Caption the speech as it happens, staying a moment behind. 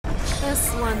This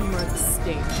one looks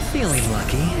stable. Feeling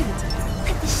lucky.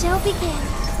 Let the show begin.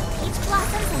 Peach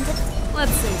blossoms and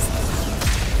Let's see.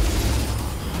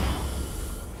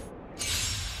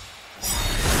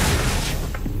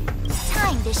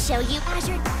 time to show you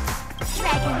Azure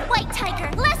Dragon, White Tiger,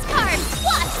 less cards.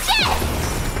 Watch this!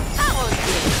 That one's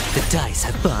good. The dice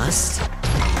have bust.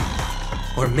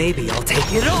 Or maybe I'll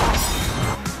take it all.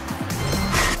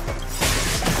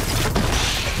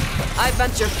 I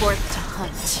venture forth to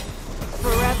hunt.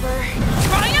 Forever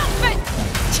triumphant!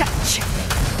 Cha-cha!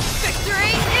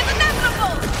 Victory is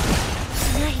inevitable!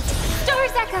 Tonight,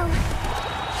 doors echo.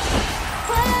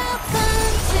 Welcome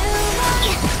to my...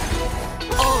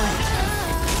 On!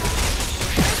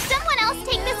 Someone else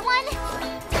take this one?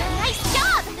 Nice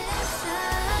job!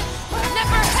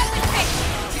 Never hesitate!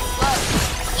 Too slow!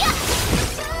 Yeah!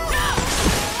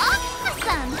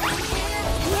 Awesome!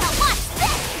 Now watch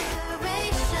this!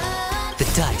 The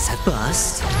dice have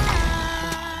bust.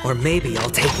 Or maybe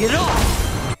I'll take it all.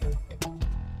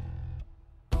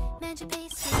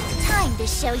 Time to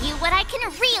show you what I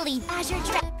can really... Azure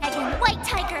Dragon, White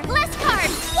Tiger, less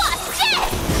cards. Watch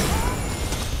this!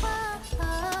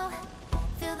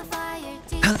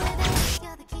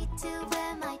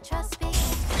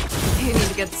 You need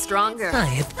to get stronger.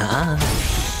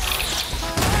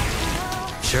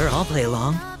 Sure, I'll play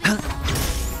along.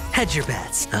 Hedge your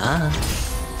bets.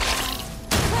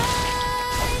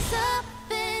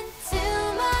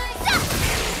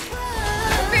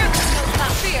 Fear knows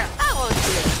not fear. I won't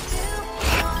fear.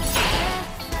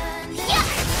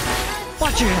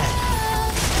 Watch your head.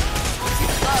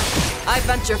 I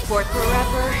venture forth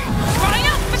forever.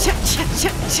 Triumphant!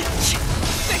 Cha-cha-cha-cha-cha!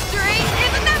 Victory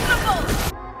is inevitable!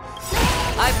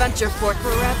 I venture forth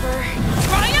forever.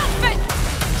 Triumphant!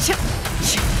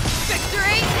 Cha-cha!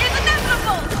 Victory is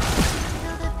inevitable!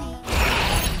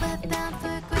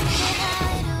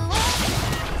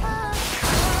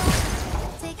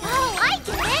 Oh, I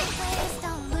get it!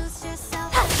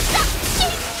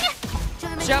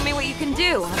 Show me what you can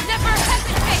do. Never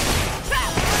hesitate!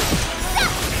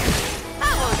 I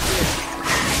won't fear.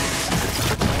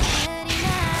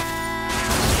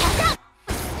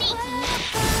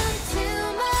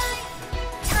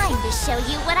 Time to show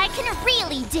you what I can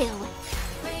really do.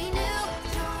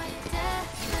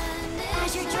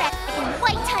 Azure Dragon,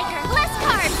 White Tiger, less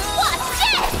cards. Watch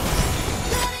this!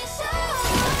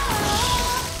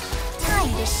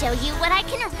 Time to show you what I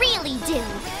can really do.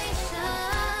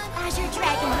 Azure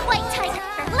Dragon, White Tiger,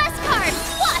 less cards.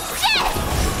 Watch this!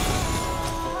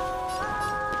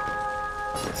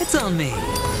 It's on me.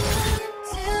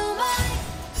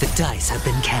 The dice have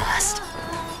been cast.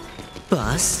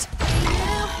 Bust.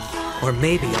 Or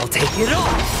maybe I'll take it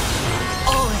all.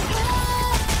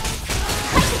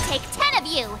 I could take 10 of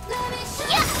you.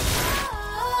 Yeah!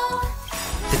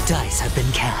 The dice have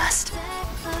been cast.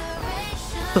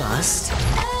 Bust.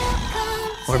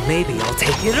 Or maybe I'll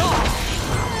take it all.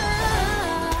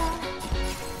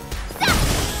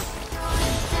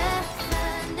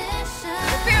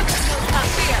 Fear knows not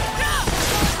fear.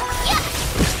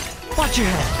 Watch your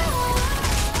head.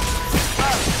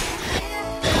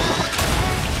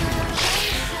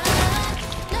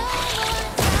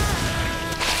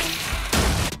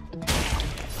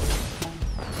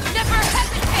 Never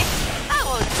hesitate! I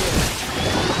won't fear.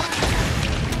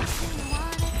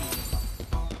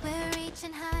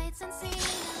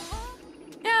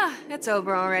 Yeah, it's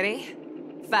over already.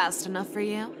 Fast enough for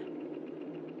you.